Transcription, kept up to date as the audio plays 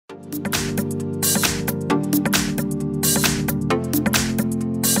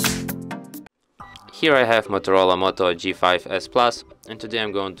Here I have Motorola Moto G5S Plus, and today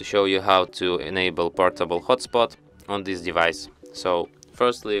I'm going to show you how to enable portable hotspot on this device. So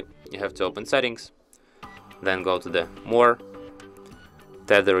firstly you have to open settings, then go to the more,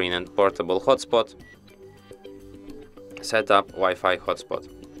 tethering and portable hotspot, set up Wi-Fi hotspot.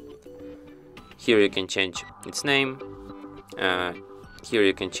 Here you can change its name, here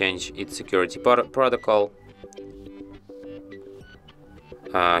you can change its security protocol,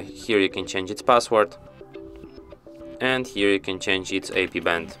 here you can change its password, and here you can change its AP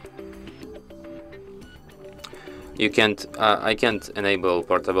band. I can't enable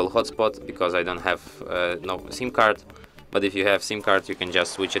portable hotspot because I don't have no SIM card, but if you have SIM card you can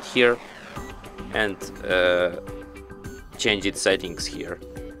just switch it here and change its settings here.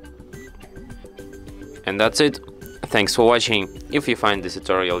 And that's it. Thanks for watching. If you find this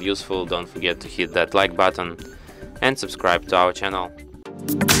tutorial useful, don't forget to hit that like button and subscribe to our channel.